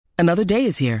Another day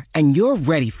is here, and you're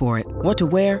ready for it. What to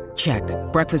wear? Check.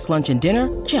 Breakfast, lunch, and dinner?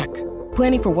 Check.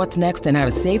 Planning for what's next and how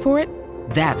to save for it?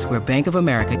 That's where Bank of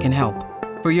America can help.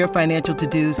 For your financial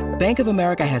to-dos, Bank of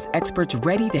America has experts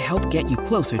ready to help get you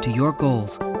closer to your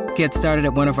goals. Get started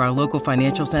at one of our local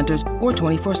financial centers or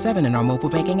 24/7 in our mobile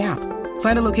banking app.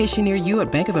 Find a location near you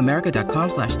at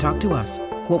bankofamerica.com/talktous.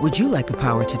 What would you like the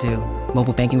power to do?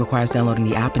 Mobile banking requires downloading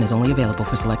the app and is only available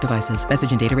for select devices.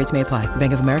 Message and data rates may apply.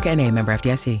 Bank of America N.A., member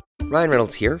FDIC. Ryan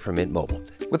Reynolds here from Mint Mobile.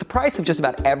 With the price of just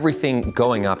about everything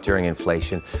going up during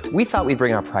inflation, we thought we'd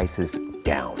bring our prices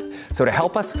down. So to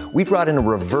help us, we brought in a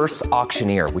reverse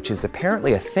auctioneer, which is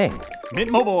apparently a thing.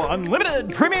 Mint Mobile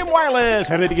Unlimited Premium Wireless.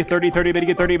 How to get 30, 30, bit to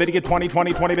get 30, bit to get 20,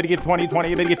 20, 20, bit to get 20,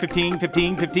 20, bit to get 15,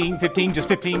 15, 15, 15, just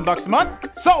 $15 a month?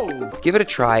 Sold! Give it a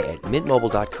try at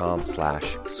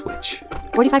mintmobile.com/switch.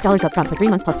 $45 up front for 3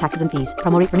 months plus taxes and fees.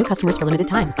 Promo rate for new customers for limited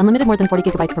time. Unlimited more than 40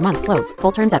 gigabytes per month. Slows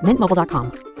full terms at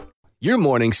mintmobile.com. Your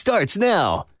morning starts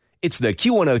now. It's the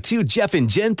Q102 Jeff and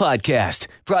Jen podcast,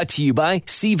 brought to you by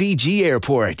CVG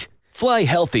Airport. Fly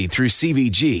healthy through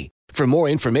CVG. For more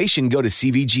information, go to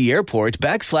CVG Airport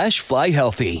 /fly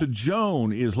healthy. So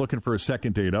Joan is looking for a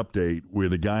second date update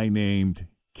with a guy named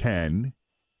Ken.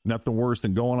 Nothing worse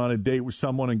than going on a date with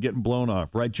someone and getting blown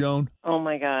off. Right, Joan? Oh,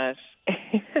 my gosh.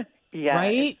 Yeah.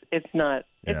 Right? It's not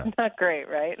great,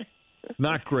 right?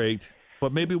 Not great,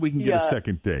 but maybe we can get a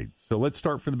second date. So let's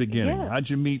start from the beginning. Yeah. How'd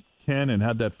you meet Ken, and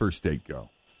how'd that first date go?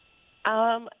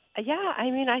 Yeah, I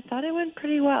mean, I thought it went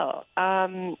pretty well. I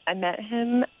met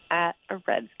him at a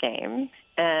Reds game,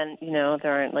 and, you know,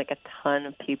 there aren't, like, a ton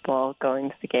of people going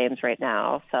to the games right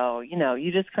now. So, you know,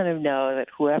 you just kind of know that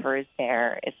whoever is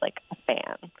there is, like, a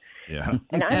fan. Yeah.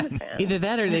 And I'm a fan. Either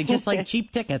that or they just like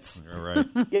cheap tickets. All right.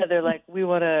 Yeah, they're like, we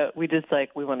want to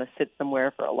sit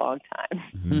somewhere for a long time.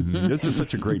 Mm-hmm. This is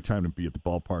such a great time to be at the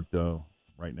ballpark, though,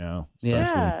 right now.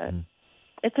 Yeah. Yeah.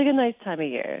 It's like a nice time of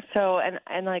year. So, and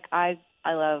like, I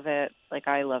love it. Like,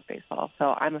 I love baseball,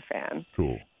 so I'm a fan.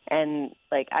 Cool. And,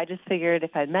 like, I just figured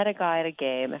if I met a guy at a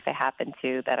game, if I happened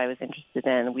to, that I was interested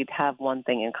in, we'd have one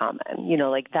thing in common. You know,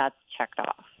 like, that's checked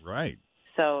off. Right.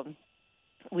 So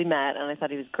we met, and I thought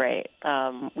he was great.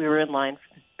 We were in line for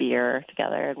this beer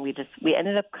together, and we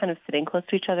ended up kind of sitting close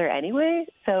to each other anyway.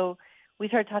 So we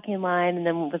started talking in line, and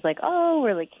then it was like, oh,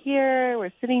 we're, like, here.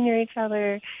 We're sitting near each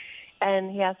other.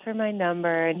 And he asked for my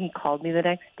number, and he called me the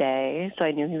next day, so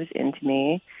I knew he was into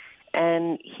me.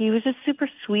 And he was just super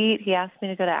sweet. He asked me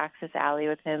to go to Access Alley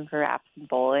with him for apps and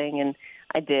bowling, and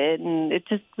I did. And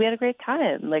we had a great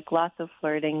time, like lots of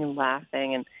flirting and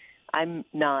laughing. And I'm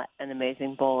not an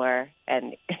amazing bowler,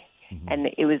 and and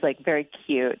it was, like, very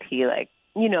cute. He, like,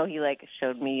 you know, he, like,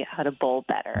 showed me how to bowl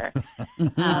better.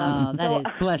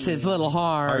 Bless his little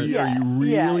heart. Are you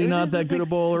really not that good a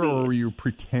bowler, or were you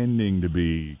pretending to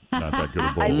be not that good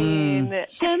a bowler? I mean,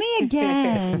 show me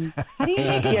again. How do you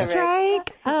make a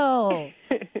strike? Oh.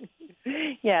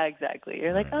 Yeah, exactly.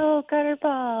 You're like, oh, gutter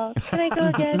ball. Can I go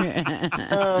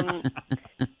again?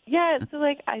 Yeah, so,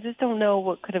 like, I just don't know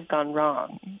what could have gone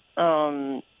wrong.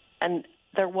 And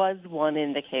there was one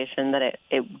indication that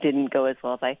it didn't go as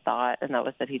well as I thought, and that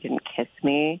was that he didn't kiss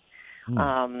me.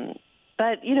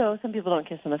 But, you know, some people don't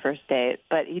kiss on the first date.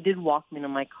 But he did walk me to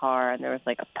my car, and there was,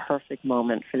 like, a perfect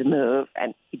moment for the move,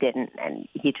 and he didn't. And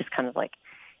he just kind of, like,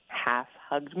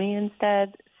 half-hugged me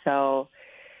instead. So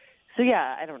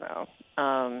yeah, I don't know.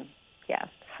 Yeah,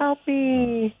 help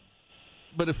me.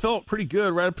 But it felt pretty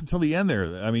good right up until the end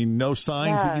there. I mean, no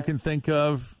signs that you can think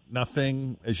of?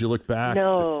 Nothing as you look back?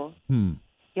 No.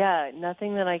 Yeah,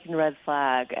 nothing that I can red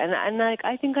flag. And like,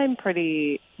 I think I'm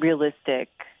pretty realistic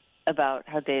about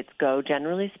how dates go.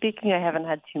 Generally speaking, I haven't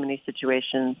had too many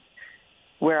situations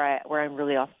where I'm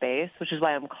really off base, which is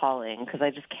why I'm calling, because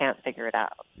I just can't figure it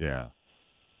out. Yeah.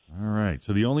 All right.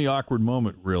 So the only awkward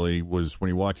moment really was when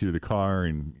he walked you to the car,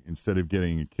 and instead of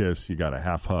getting a kiss, you got a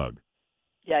half hug.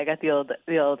 Yeah, I got the old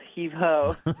heave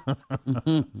ho.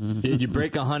 Did you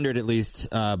break 100 at least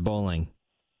bowling?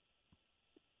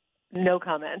 No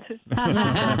comment.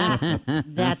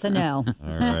 That's a no.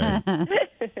 All right.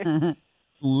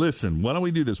 Listen, why don't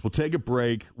we do this? We'll take a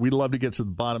break. We'd love to get to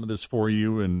the bottom of this for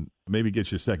you and maybe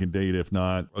get you a second date, if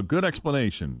not. A good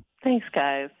explanation. Thanks,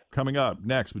 guys. Coming up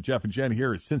next with Jeff and Jen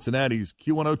here at Cincinnati's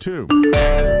Q102.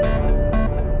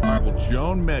 All right, well,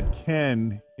 Joan met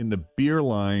Ken in the beer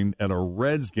line at a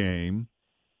Reds game,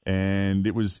 and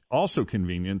it was also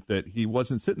convenient that he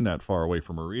wasn't sitting that far away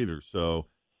from her either. So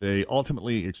they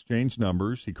ultimately exchanged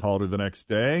numbers. He called her the next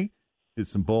day, did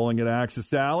some bowling at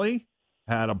Access Alley,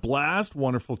 had a blast,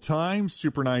 wonderful time,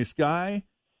 super nice guy.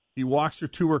 He walks her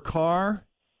to her car,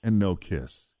 and no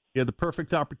kiss. He had the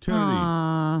perfect opportunity,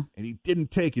 and he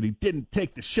didn't take it. He didn't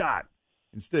take the shot.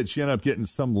 Instead, she ended up getting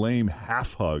some lame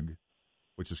half hug,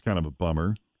 which is kind of a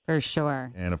bummer. For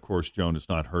sure. And, of course, Joan has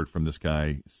not heard from this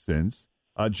guy since.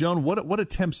 Joan, what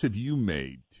attempts have you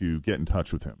made to get in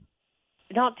touch with him?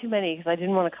 Not too many, because I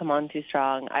didn't want to come on too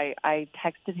strong. I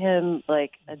texted him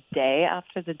like a day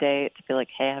after the date to be like,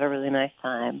 hey, I had a really nice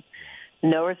time.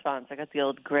 No response. I got the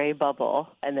old gray bubble,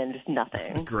 and then just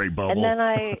nothing. Gray bubble. And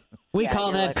then we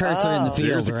call that cursor in the field.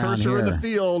 There's a cursor in the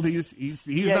field. He's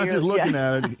not just looking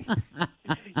at it.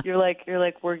 You're like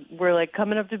we're like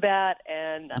coming up to bat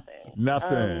and nothing.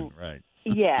 Nothing, right?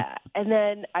 Yeah, and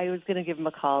then I was going to give him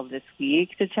a call this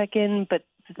week to check in, but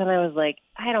then I was like,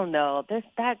 I don't know,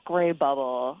 that gray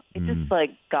bubble, it just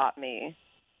like got me.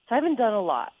 So I haven't done a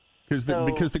lot. Because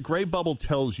the gray bubble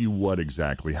tells you what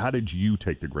exactly? How did you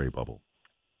take the gray bubble?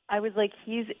 I was like,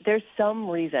 there's some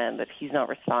reason that he's not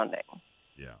responding.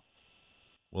 Yeah.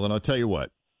 Well, then I'll tell you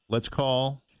what. Let's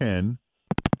call Ken.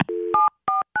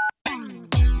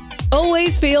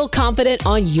 Always feel confident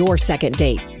on your second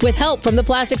date. With help from the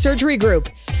Plastic Surgery Group.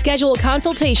 Schedule a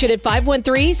consultation at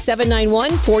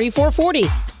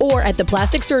 513-791-4440 or at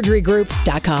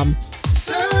theplasticsurgerygroup.com.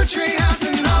 Surgery has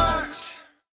an art.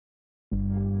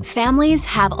 Families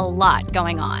have a lot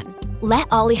going on. Let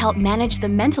Ollie help manage the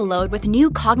mental load with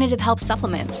new cognitive help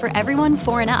supplements for everyone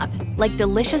 4 and up, like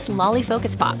delicious Lolly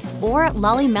Focus Pops or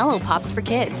Lolly Mellow Pops for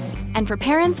kids. And for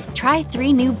parents, try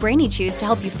 3 new Brainy Chews to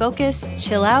help you focus,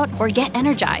 chill out, or get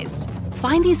energized.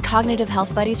 Find these cognitive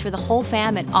health buddies for the whole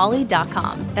fam at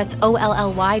ollie.com. That's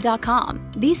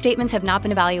OLLY.com. These statements have not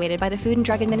been evaluated by the Food and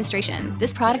Drug Administration.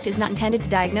 This product is not intended to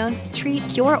diagnose, treat,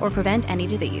 cure, or prevent any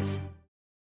disease.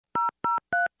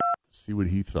 See what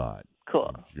he thought.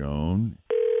 Cool. Joan.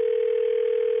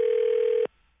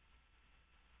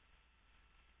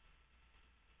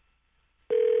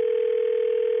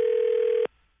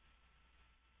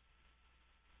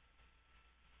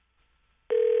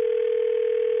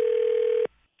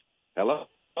 Hello?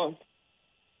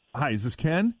 Hi, is this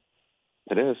Ken?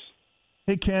 It is.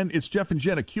 Hey, Ken, it's Jeff and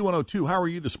Jen at Q102. How are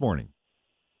you this morning?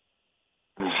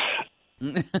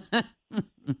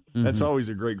 That's always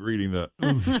a great greeting, though.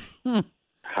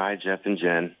 Hi, Jeff and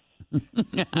Jen.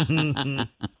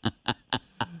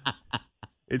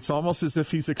 It's almost as if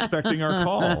he's expecting our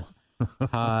call.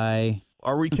 Hi.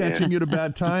 Are we catching you at a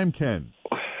bad time, Ken?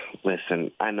 Listen,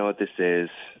 I know what this is,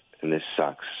 and this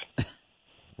sucks.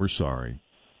 We're sorry.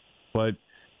 But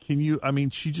can you,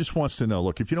 she just wants to know.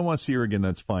 Look, if you don't want to see her again,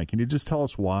 that's fine. Can you just tell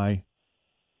us why?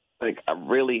 Like, I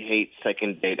really hate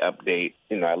Second Date Update.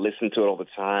 I listen to it all the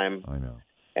time. I know.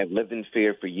 I've lived in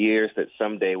fear for years that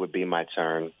someday would be my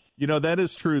turn. That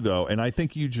is true, though, and I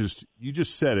think you just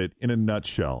said it in a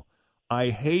nutshell. I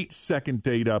hate Second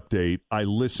Date Update. I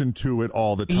listen to it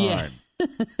all the time. Yeah.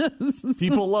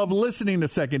 People love listening to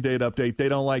Second Date Update. They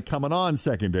don't like coming on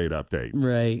Second Date Update.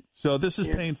 Right. So this is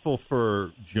painful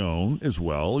for Joan as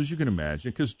well, as you can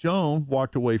imagine, because Joan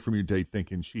walked away from your date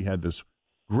thinking she had this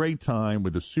great time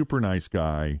with a super nice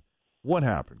guy. What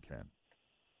happened, Ken?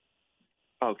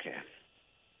 Okay.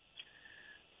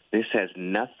 This has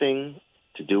nothing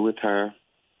to do with her.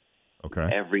 Okay.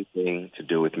 Everything to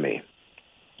do with me.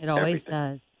 It always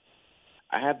does.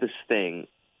 I have this thing,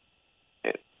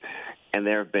 and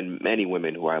there have been many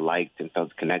women who I liked and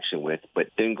felt a connection with,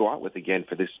 but didn't go out with again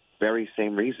for this very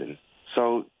same reason.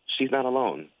 So she's not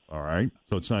alone. All right.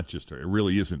 So it's not just her. It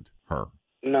really isn't her.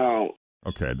 No.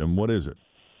 Okay, then what is it?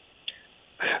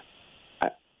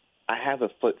 I have a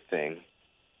foot thing.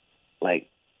 Like,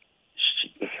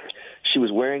 she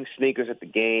was wearing sneakers at the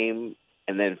game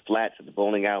and then flats at the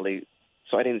bowling alley,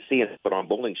 so I didn't see her put on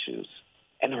bowling shoes.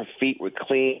 And her feet were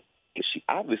clean. She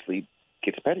obviously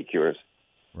gets pedicures.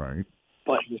 Right.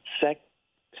 But her second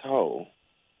toe,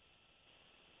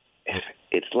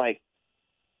 it's like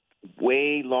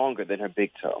way longer than her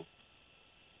big toe.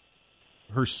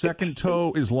 Her second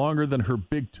toe is longer than her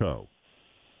big toe.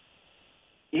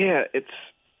 Yeah,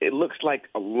 it looks like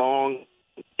a long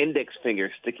index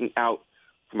finger sticking out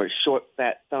from her short,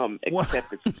 fat thumb,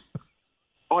 except it's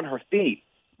on her feet.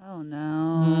 Oh,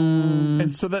 no.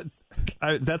 And so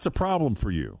that's a problem for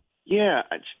you. Yeah,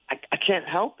 I can't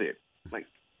help it. Like,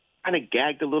 kind of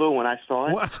gagged a little when I saw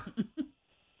it. What?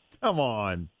 Come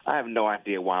on. I have no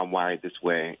idea why I'm wired this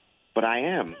way, but I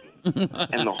am.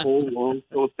 And the whole long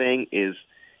toe thing is,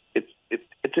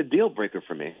 it's a deal breaker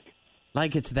for me.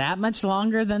 Like it's that much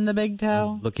longer than the big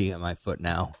toe? I'm looking at my foot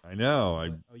now. I know.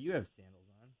 Oh, you have sandals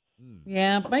on.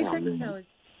 Yeah, my second toe is...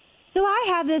 So I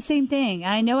have the same thing.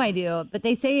 I know I do, but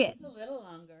they say... It's a little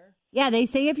longer. Yeah, they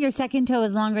say if your second toe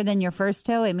is longer than your first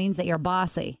toe, it means that you're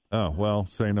bossy. Oh, well,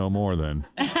 say no more then.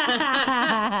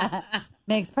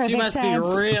 Makes perfect She must sense.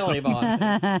 be really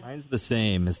bossy. Mine's the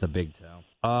same as the big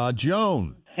toe.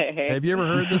 Joan, have you ever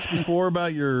heard this before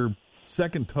about your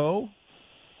second toe?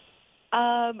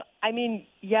 I mean,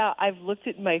 yeah, I've looked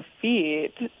at my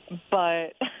feet,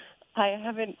 but I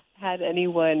haven't had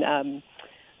anyone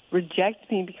reject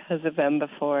me because of them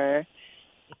before.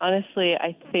 Honestly,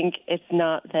 I think it's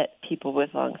not that people with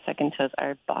long second toes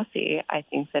are bossy. I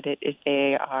think that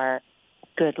they are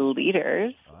good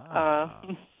leaders.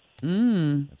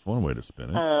 That's one way to spin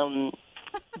it.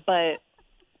 But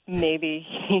maybe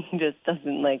he just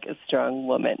doesn't like a strong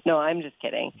woman. No, I'm just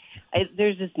kidding.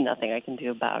 There's just nothing I can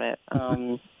do about it.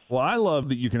 Well, I love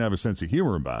that you can have a sense of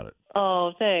humor about it.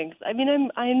 Oh, thanks. I mean,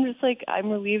 I'm just like, I'm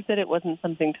relieved that it wasn't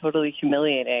something totally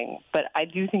humiliating, but I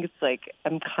do think it's like,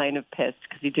 I'm kind of pissed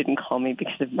because he didn't call me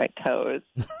because of my toes,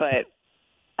 but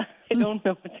I don't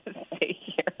know what to say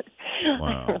here.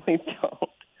 Wow. I really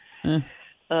don't.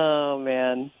 Oh,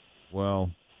 man.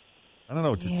 Well, I don't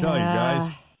know what to tell you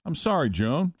guys. I'm sorry,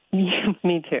 Joan.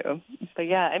 Me too. But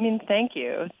yeah, I mean, thank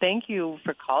you. Thank you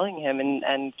for calling him.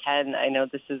 And Ken, I know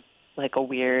this is like a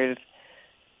weird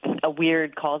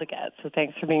call to get, so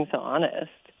thanks for being so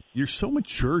honest. You're so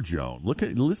mature, Joan.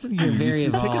 Listen to you. very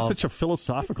You're taking evolved. such a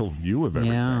philosophical view of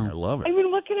everything. Yeah. I love it. I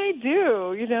mean, what can I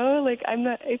do? You know, like I'm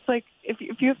not. It's like if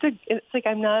you have to. It's like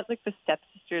I'm not like the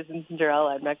stepsisters in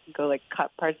Cinderella. I'm not gonna go like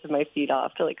cut parts of my feet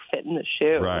off to like fit in the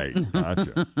shoe. Right.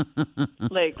 Gotcha.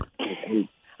 Like,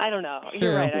 I don't know.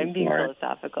 You're right. I'm being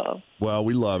philosophical. Well,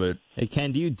 we love it. Hey,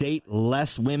 Ken, do you date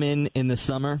less women in the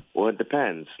summer? Well, it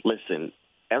depends. Listen,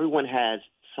 everyone has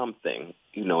something,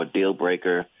 a deal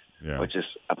breaker, or just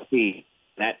a fee.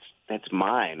 That's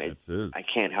mine. That's it. I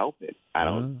can't help it. I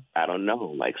don't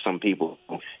know. Like some people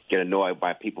get annoyed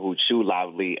by people who chew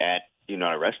loudly at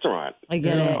a restaurant. I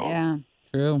get it. Yeah.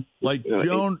 True. Like,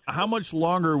 Joan, how much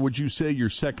longer would you say your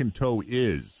second toe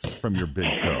is from your big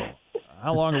toe?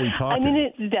 How long are we talking? I mean,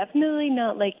 it's definitely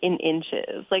not like in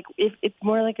inches. Like it's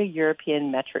more like a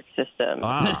European metric system.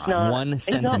 It's not 1 it's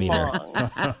centimeter.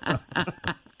 Not long.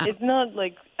 It's not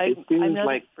like It seems I'm not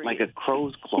like a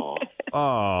crow's claw.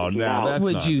 Oh, no, that's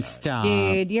Would not you nice. stop?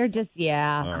 Dude, you're just,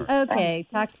 Okay,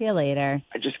 talk to you later.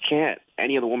 I just can't.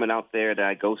 Any other woman out there that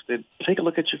I ghosted, take a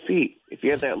look at your feet. If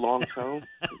you have that long toe.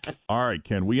 All right,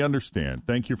 Ken, we understand.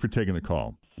 Thank you for taking the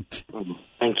call.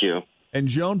 Thank you. And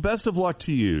Joan, best of luck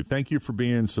to you. Thank you for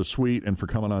being so sweet and for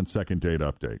coming on Second Date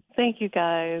Update. Thank you,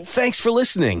 guys. Thanks for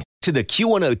listening to the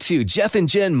Q102 Jeff and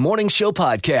Jen Morning Show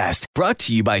podcast, brought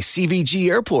to you by CVG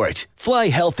Airport. Fly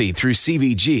healthy through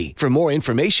CVG. For more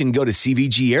information, go to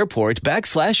CVG Airport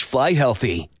 /fly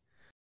healthy.